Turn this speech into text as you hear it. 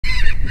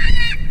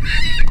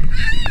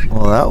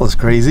Well, that was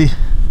crazy.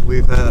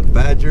 We've had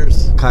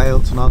badgers,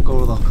 coyotes knock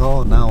over the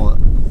call, and now what?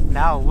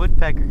 Now a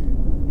woodpecker.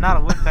 Not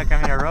a woodpecker,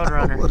 I mean a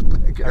roadrunner.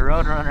 A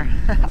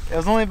roadrunner. It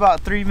was only about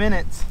 3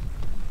 minutes,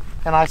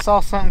 and I saw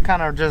something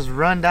kind of just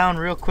run down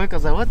real quick. I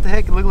was like, what the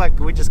heck? It looked like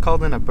we just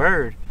called in a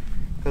bird.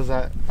 Because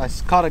I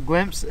caught a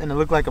glimpse, and it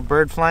looked like a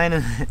bird flying,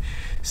 and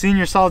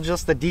Senior saw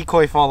just the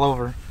decoy fall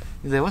over.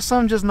 He's like, what's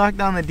something just knocked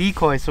down the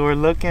decoy? So we're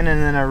looking,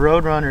 and then a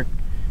roadrunner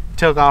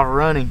took off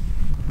running.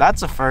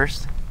 That's a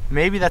first.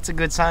 Maybe that's a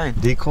good sign.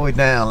 Decoy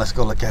down, let's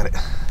go look at it.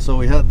 So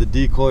we had the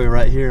decoy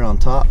right here on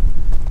top,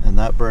 and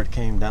that bird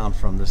came down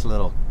from this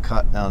little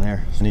cut down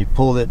here. And he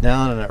pulled it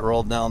down and it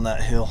rolled down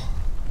that hill.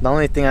 The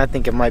only thing I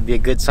think it might be a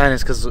good sign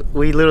is because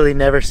we literally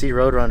never see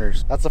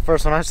roadrunners. That's the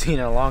first one I've seen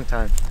in a long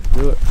time.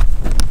 Do it.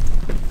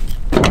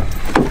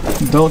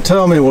 Don't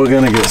tell me we're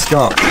gonna get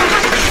skunked.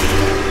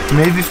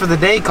 Maybe for the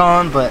day,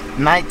 Colin, but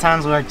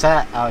nighttime's where it's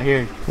at out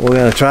here. We're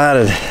gonna try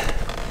to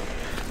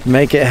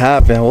make it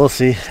happen. We'll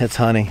see. It's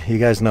hunting. You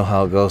guys know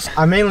how it goes.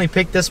 I mainly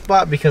picked this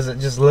spot because it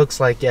just looks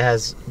like it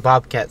has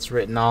bobcats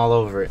written all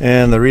over it.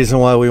 And the reason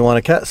why we want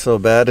to catch so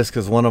bad is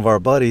because one of our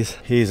buddies,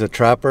 he's a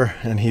trapper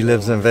and he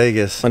lives in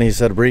Vegas. And he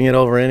said bring it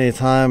over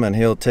anytime and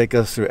he'll take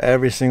us through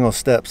every single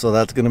step. So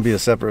that's going to be a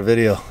separate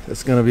video.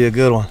 It's going to be a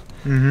good one.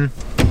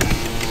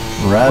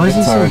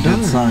 Rabbits are a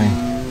good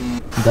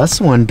sign.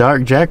 That's one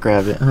dark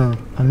jackrabbit, huh?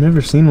 I've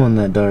never seen one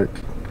that dark.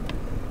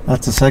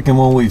 That's the second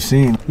one we've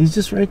seen. He's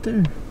just right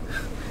there.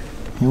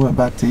 He went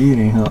back to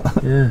eating, huh?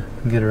 Yeah,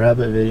 get a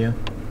rabbit video.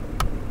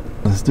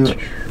 Let's do it.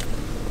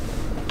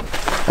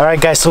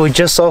 Alright guys, so we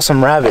just saw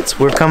some rabbits.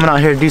 We're coming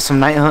out here to do some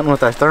night hunting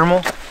with our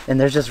thermal, and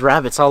there's just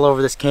rabbits all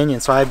over this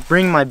canyon. So I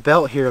bring my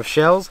belt here of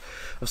shells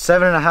of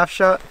 7.5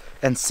 shot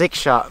and 6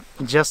 shot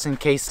just in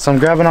case. So I'm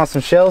grabbing out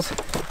some shells.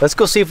 Let's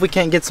go see if we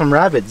can't get some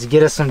rabbits,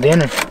 get us some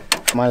dinner.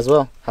 Might as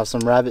well have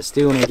some rabbit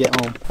stew when we get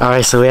home.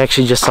 Alright, so we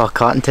actually just saw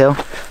cottontail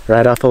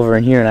right off over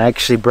in here, and I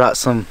actually brought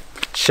some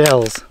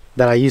shells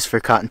that I use for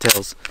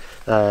cottontails,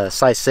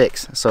 size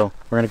 6. So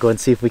we're gonna go ahead and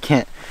see if we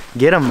can't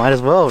get them. Might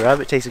as well.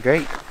 Rabbit tastes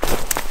great.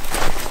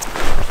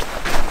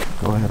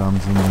 Go ahead, I'm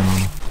zooming in on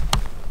them.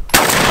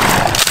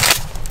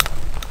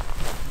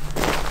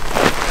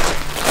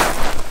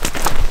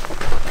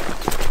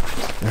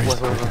 There he is.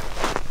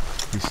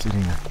 He's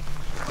sitting there.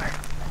 Where?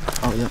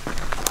 Oh yeah.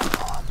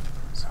 Hold on.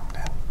 Zoomed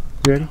in.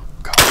 You ready?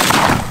 Go.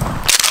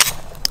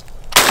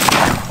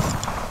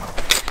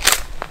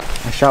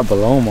 I shot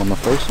below him on the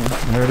first one.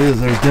 There it is.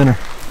 There's dinner.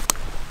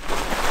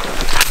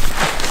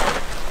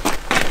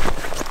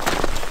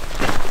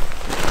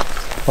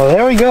 Well,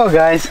 there we go,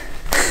 guys.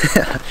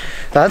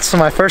 That's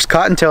my first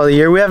cottontail of the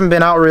year. We haven't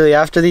been out really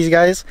after these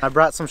guys. I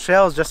brought some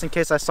shells just in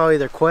case I saw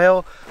either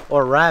quail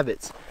or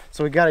rabbits.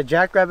 So we got a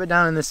jackrabbit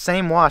down in this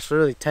same wash,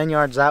 literally 10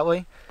 yards that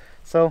way.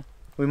 So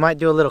we might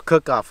do a little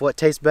cook-off. What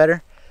tastes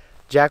better,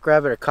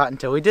 jackrabbit or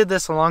cottontail? We did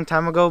this a long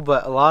time ago,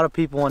 but a lot of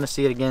people want to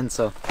see it again,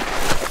 so.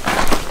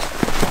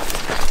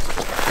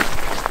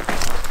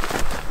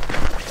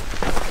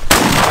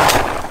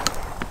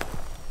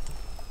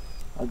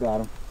 I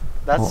got him.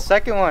 That's the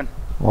second one.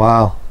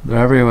 Wow, they're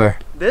everywhere.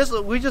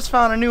 We just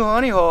found a new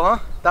honey hole, huh?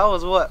 That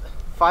was what,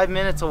 5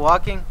 minutes of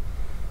walking?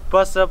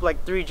 Busted up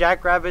like 3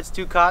 jackrabbits,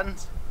 2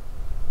 cottons.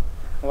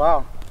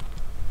 Wow.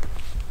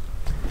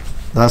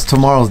 That's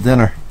tomorrow's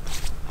dinner.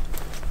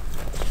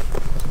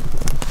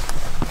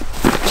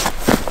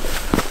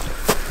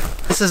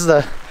 This is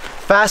the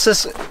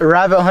fastest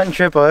rabbit hunting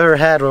trip I've ever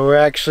had, where we're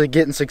actually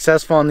getting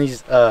successful on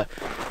these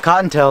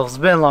cottontails. It's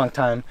been a long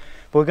time,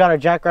 but we got our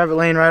jackrabbit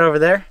laying right over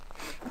there.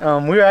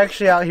 We were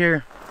actually out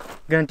here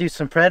gonna do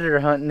some predator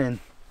hunting and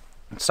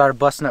started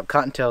busting up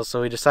cottontails,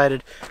 so we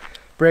decided to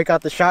break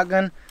out the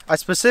shotgun. I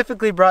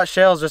specifically brought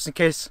shells just in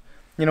case,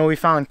 you know, we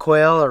found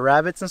quail or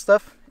rabbits and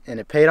stuff, and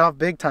it paid off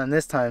big time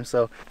this time.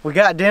 So we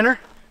got dinner,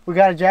 we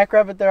got a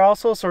jackrabbit there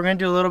also, so we're gonna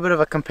do a little bit of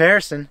a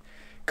comparison,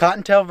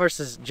 cottontail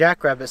versus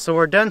jackrabbit. So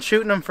we're done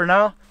shooting them for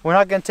now. We're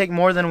not gonna take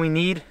more than we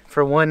need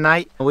for one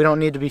night. We don't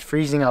need to be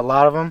freezing a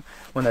lot of them.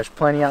 When there's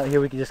plenty out here,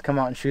 we can just come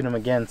out and shoot them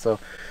again. So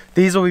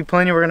these will be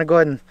plenty. We're gonna go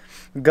ahead and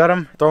gut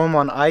them, throw them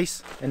on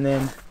ice, and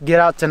then get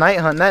out to night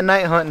hunting. That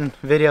night hunting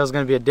video is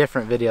gonna be a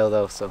different video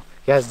though, so you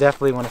guys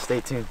definitely want to stay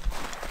tuned.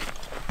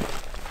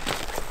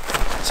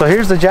 So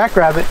here's the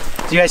jackrabbit.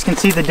 So you guys can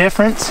see the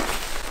difference.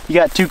 You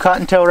got 2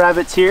 cottontail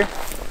rabbits here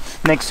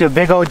next to a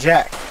big old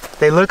jack.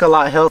 They look a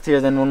lot healthier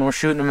than when we're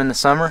shooting them in the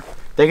summer.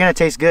 They're gonna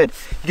taste good.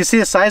 You can see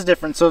the size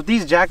difference. So if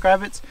these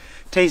jackrabbits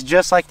taste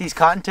just like these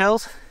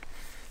cottontails,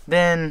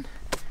 then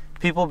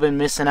people have been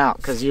missing out,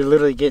 because you're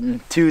literally getting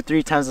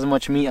 2-3 times as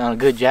much meat on a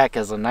good jack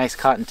as a nice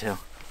cottontail.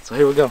 So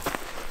here we go.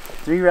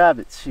 3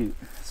 rabbits, shoot.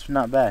 It's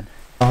not bad.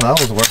 Oh, that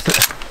was worth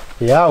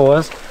it. Yeah, it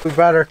was. We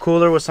brought our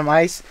cooler with some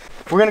ice.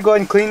 We're gonna go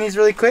ahead and clean these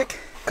really quick.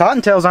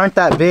 Cottontails aren't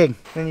that big.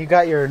 Then you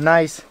got your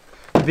nice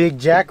big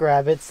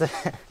jackrabbits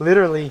that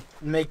literally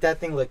make that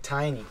thing look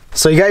tiny.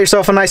 So you got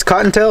yourself a nice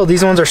cottontail.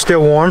 These ones are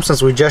still warm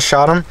since we just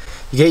shot them.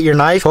 You get your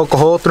knife, poke a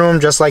hole through them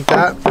just like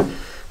that. And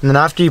then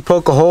after you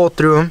poke a hole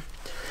through them,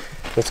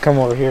 let's come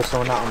over here so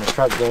we're not on the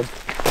truck good.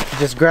 You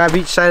just grab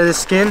each side of the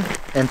skin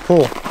and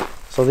pull.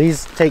 So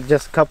these take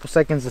just a couple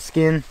seconds to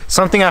skin.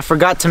 Something I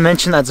forgot to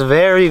mention that's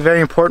very,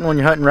 very important when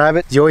you're hunting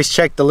rabbits, you always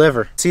check the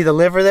liver. See the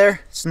liver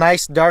there? It's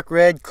nice, dark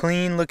red,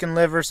 clean looking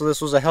liver, so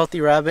this was a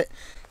healthy rabbit.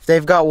 If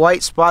they've got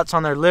white spots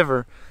on their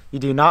liver, you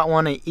do not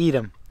want to eat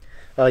them.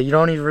 You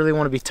don't even really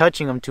want to be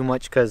touching them too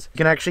much because you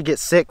can actually get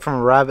sick from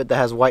a rabbit that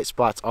has white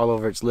spots all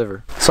over its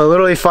liver. So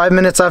literally 5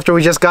 minutes after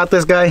we just got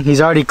this guy, he's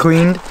already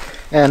cleaned.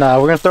 And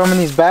we're going to throw him in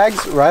these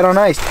bags right on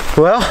ice.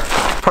 Well,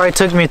 probably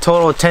took me a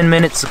total of 10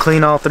 minutes to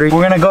clean all three.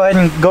 We're going to go ahead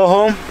and go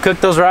home, cook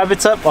those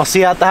rabbits up. I'll see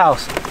you at the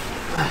house.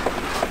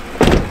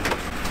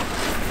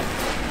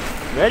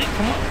 Ready?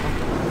 Come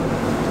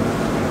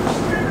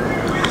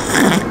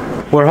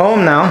on. We're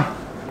home now.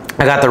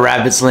 I got the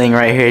rabbits laying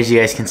right here, as you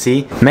guys can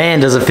see. Man,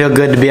 does it feel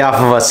good to be off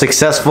of a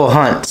successful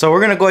hunt. So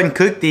we're gonna go ahead and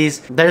cook these.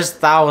 There's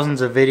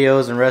thousands of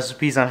videos and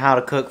recipes on how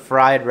to cook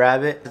fried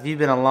rabbit. If you've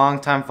been a long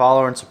time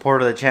follower and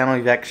supporter of the channel,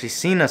 you've actually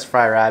seen us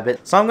fry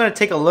rabbit. So I'm gonna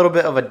take a little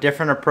bit of a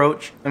different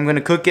approach. I'm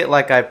gonna cook it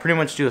like I pretty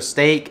much do a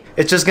steak.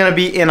 It's just gonna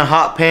be in a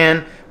hot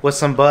pan with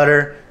some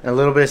butter and a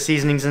little bit of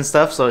seasonings and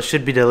stuff, so it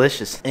should be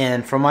delicious.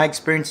 And from my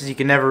experiences, you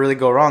can never really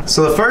go wrong.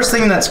 So the first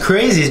thing that's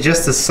crazy is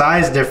just the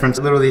size difference.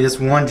 Literally, this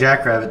one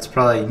jackrabbit's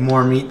probably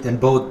more meat than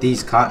both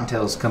these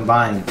cottontails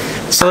combined.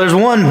 So there's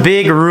one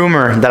big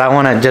rumor that I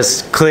want to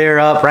just clear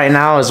up right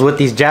now is with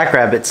these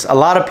jackrabbits. A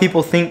lot of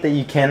people think that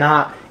you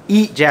cannot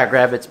eat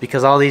jackrabbits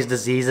because all these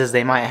diseases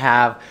they might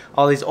have,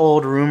 all these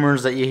old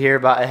rumors that you hear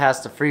about, it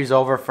has to freeze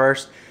over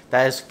first.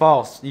 That is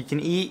false. You can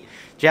eat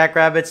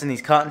jackrabbits and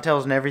these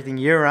cottontails and everything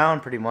year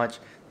round pretty much.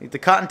 The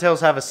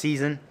cottontails have a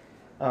season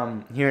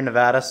here in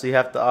Nevada, so you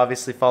have to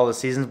obviously follow the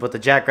seasons, but the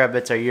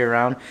jackrabbits are year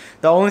round.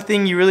 The only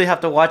thing you really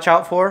have to watch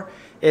out for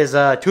is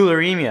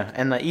tularemia,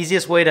 and the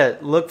easiest way to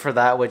look for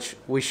that, which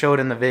we showed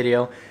in the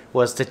video,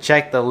 was to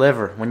check the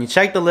liver. When you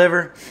check the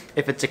liver,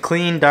 if it's a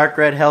clean, dark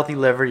red, healthy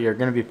liver, you're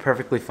going to be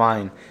perfectly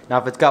fine. Now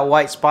if it's got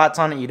white spots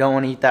on it, you don't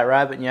want to eat that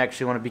rabbit, and you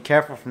actually want to be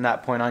careful from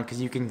that point on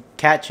because you can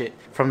catch it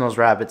from those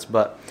rabbits.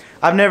 But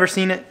I've never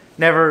seen it,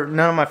 none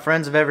of my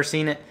friends have ever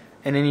seen it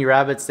in any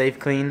rabbits they've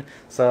cleaned.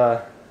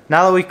 So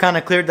now that we've kind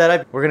of cleared that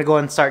up, we're going to go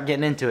ahead and start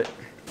getting into it.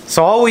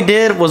 So all we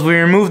did was we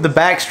removed the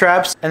back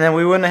straps, and then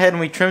we went ahead and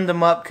we trimmed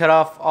them up, cut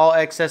off all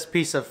excess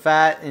piece of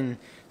fat and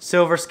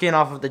silver skin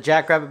off of the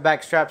jackrabbit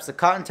back straps. The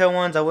cottontail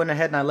ones I went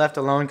ahead and I left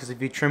alone because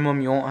if you trim them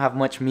you won't have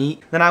much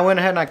meat. Then I went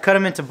ahead and I cut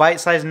them into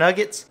bite-sized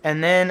nuggets,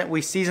 and then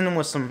we seasoned them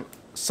with some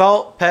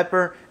salt,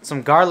 pepper,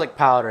 some garlic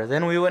powder.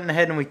 Then we went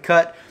ahead and we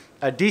cut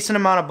a decent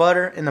amount of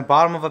butter in the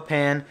bottom of a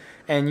pan,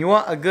 and you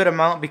want a good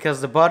amount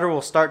because the butter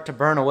will start to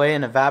burn away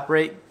and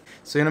evaporate.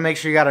 So you're going to make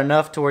sure you got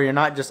enough to where you're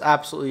not just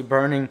absolutely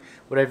burning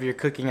whatever you're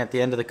cooking at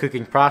the end of the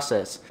cooking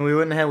process. And we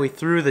went ahead, we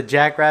threw the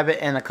jackrabbit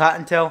and the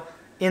cottontail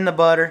in the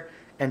butter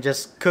and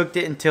just cooked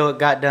it until it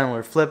got done.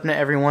 We're flipping it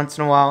every once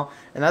in a while.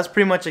 And that's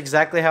pretty much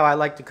exactly how I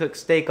like to cook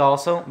steak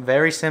also.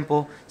 Very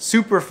simple,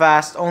 super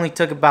fast, only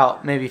took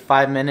about maybe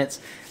 5 minutes,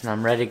 and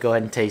I'm ready to go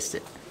ahead and taste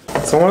it.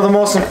 So one of the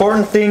most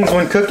important things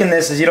when cooking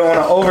this is you don't want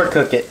to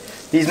overcook it.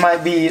 These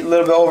might be a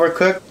little bit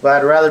overcooked,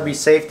 but I'd rather be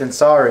safe than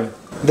sorry.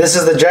 This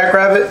is the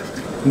jackrabbit.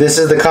 This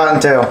is the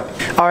cottontail.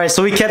 Alright,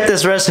 so we kept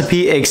this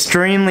recipe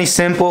extremely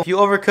simple. If you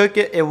overcook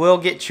it, it will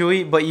get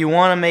chewy, but you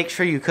want to make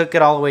sure you cook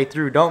it all the way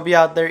through. Don't be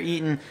out there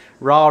eating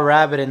raw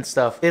rabbit and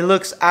stuff. It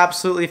looks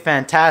absolutely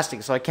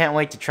fantastic, so I can't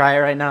wait to try it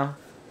right now.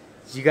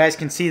 As you guys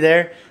can see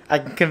there, I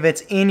can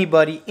convince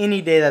anybody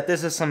any day that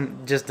this is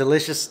some just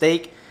delicious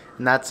steak,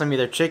 and that's some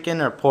either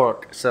chicken or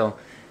pork. So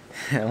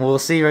we'll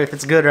see if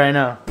it's good right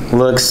now.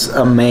 Looks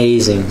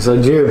amazing. So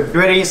Drew, you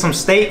ready to eat some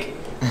steak?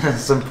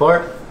 Some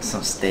pork?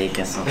 Some steak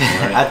and some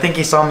pork. I think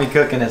he saw me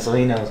cooking it, so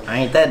he knows. I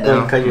ain't that Go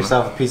dumb. and cut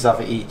yourself a piece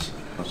off of each.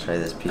 I'll try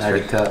this piece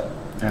Already right cut.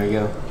 There we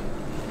go.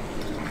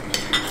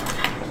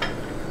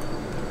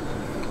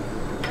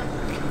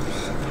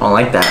 I don't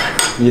like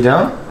that. You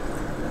don't?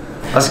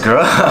 Let's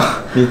grow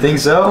up. You think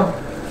so?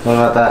 What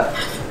about that?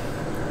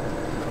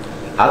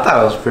 I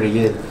thought it was pretty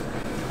good.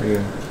 Pretty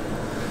good.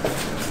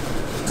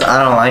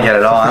 I don't like it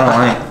at all. I don't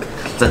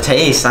like the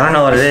taste. I don't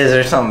know what it is.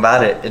 There's something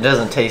about it. It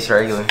doesn't taste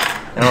regular.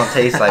 It don't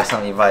taste like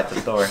something you buy at the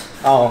store.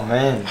 Oh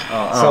man.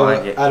 I so don't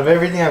like it. Out of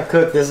everything I've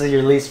cooked, this is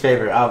your least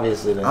favorite,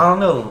 obviously then. I don't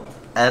know.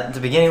 At the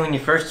beginning when you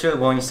first chew it,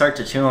 when you start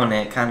to chew on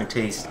it, it kind of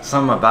tastes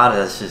something about it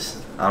that's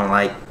just, I don't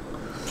like.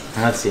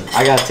 Let's see.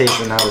 I gotta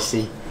taste it now to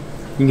see.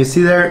 You can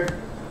see there,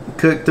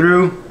 cooked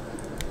through.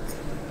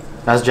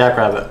 That's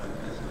jackrabbit.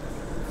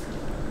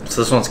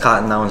 So this one's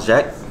cotton, that one's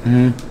jack?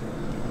 Mm-hmm.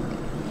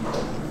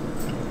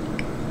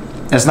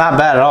 It's not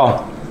bad at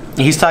all.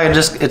 He's talking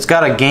just, it's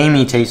got a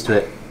gamey taste to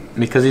it.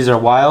 Because these are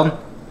wild.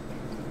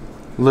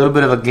 A little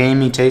bit of a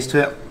gamey taste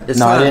to it. It's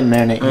no, not, I didn't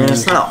marinate. I mean,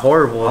 it's not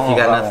horrible if you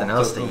got that nothing one.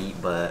 else to eat,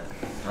 but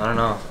I don't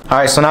know.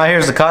 Alright, so now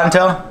here's the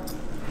cottontail.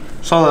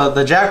 So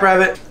the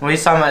jackrabbit, what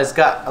he's talking about, it's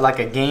got like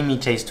a gamey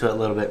taste to it a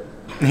little bit.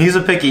 He's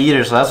a picky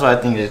eater, so that's what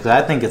I think it is.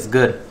 I think it's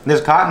good.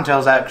 This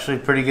cottontail's actually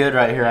pretty good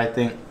right here, I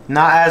think.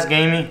 Not as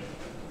gamey.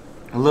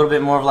 A little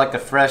bit more of like a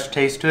fresh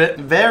taste to it.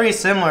 Very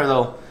similar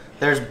though.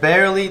 There's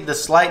barely the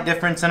slight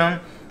difference in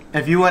them.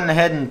 If you went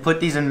ahead and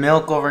put these in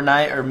milk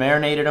overnight or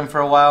marinated them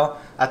for a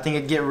while, I think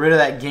it'd get rid of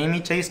that gamey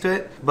taste to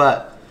it.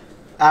 But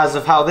as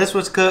of how this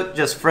was cooked,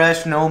 just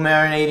fresh, no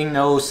marinating,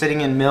 no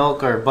sitting in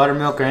milk or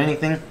buttermilk or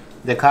anything,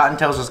 the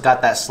cottontails just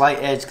got that slight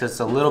edge because it's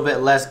a little bit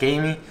less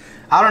gamey.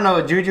 I don't know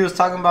what Juju was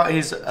talking about.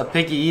 He's a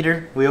picky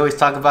eater. We always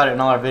talk about it in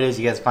all our videos.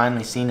 You guys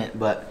finally seen it,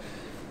 but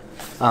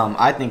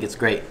I think it's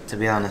great, to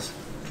be honest.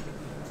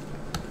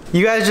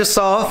 You guys just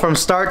saw from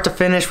start to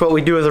finish what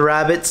we do with the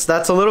rabbits.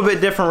 That's a little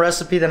bit different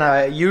recipe than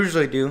I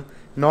usually do.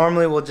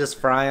 Normally we'll just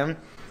fry them,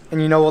 and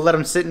we'll let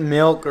them sit in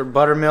milk or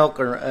buttermilk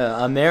or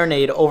a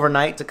marinade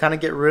overnight to kind of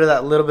get rid of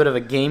that little bit of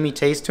a gamey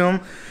taste to them.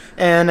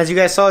 And as you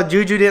guys saw,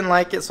 Juju didn't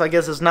like it, so I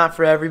guess it's not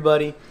for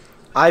everybody.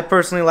 I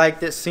personally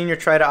liked it. Senior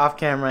tried it off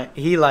camera.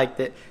 He liked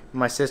it.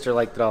 My sister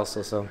liked it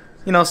also. So,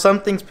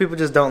 some things people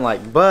just don't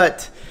like.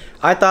 But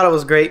I thought it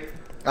was great.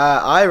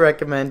 I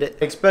recommend it,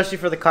 especially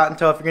for the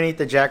cottontail. If you're going to eat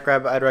the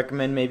jackrabbit, I'd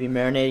recommend maybe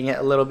marinating it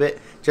a little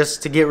bit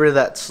just to get rid of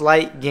that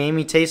slight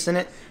gamey taste in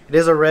it. It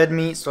is a red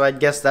meat, so I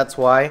guess that's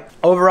why.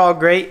 Overall,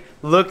 great.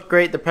 Looked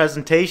great. The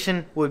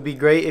presentation would be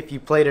great if you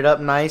played it up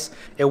nice.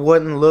 It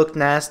wouldn't look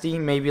nasty,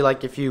 maybe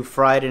like if you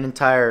fried an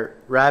entire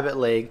rabbit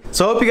leg.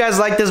 So I hope you guys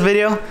liked this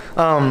video.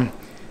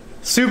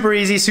 Super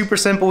easy, super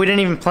simple. We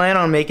didn't even plan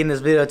on making this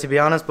video, to be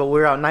honest, but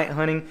we were out night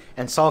hunting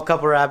and saw a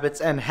couple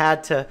rabbits and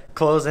had to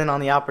close in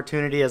on the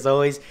opportunity as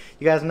always.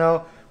 You guys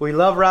know we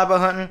love rabbit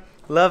hunting,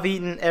 love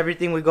eating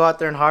everything we go out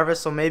there and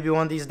harvest, so maybe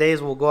one of these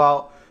days we'll go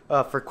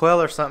out for quail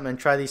or something and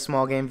try these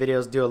small game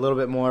videos, do a little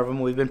bit more of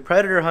them. We've been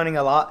predator hunting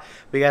a lot,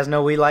 but you guys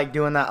know we like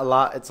doing that a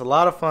lot. It's a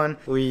lot of fun.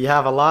 We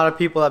have a lot of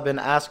people that have been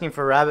asking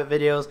for rabbit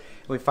videos.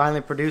 We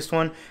finally produced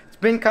one. It's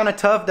been kind of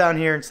tough down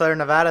here in southern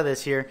Nevada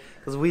this year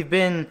because we've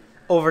been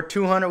over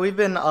 200. We've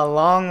been a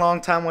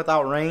long time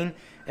without rain,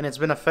 and it's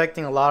been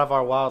affecting a lot of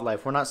our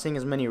wildlife. We're not seeing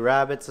as many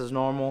rabbits as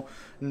normal.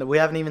 We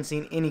haven't even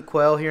seen any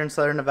quail here in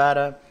southern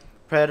Nevada.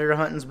 Predator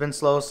hunting's been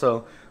slow,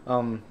 so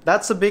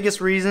that's the biggest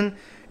reason.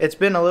 It's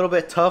been a little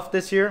bit tough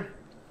this year.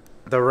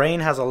 The rain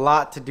has a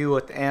lot to do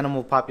with the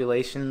animal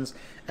populations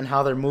and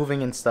how they're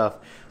moving and stuff.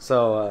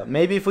 So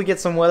maybe if we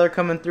get some weather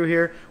coming through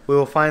here, we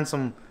will find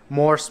some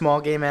more small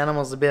game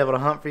animals to be able to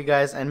hunt for you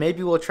guys, and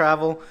maybe we'll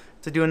travel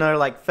to do another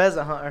like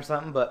pheasant hunt or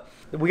something. But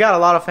we got a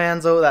lot of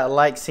fans though that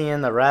like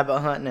seeing the rabbit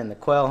hunting and the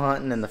quail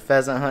hunting and the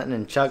pheasant hunting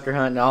and chukar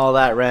hunting and all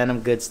that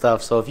random good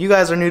stuff. So if you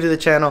guys are new to the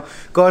channel,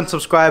 go ahead and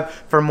subscribe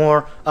for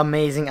more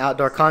amazing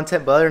outdoor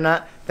content. But other than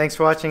that, thanks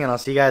for watching, and I'll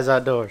see you guys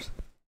outdoors.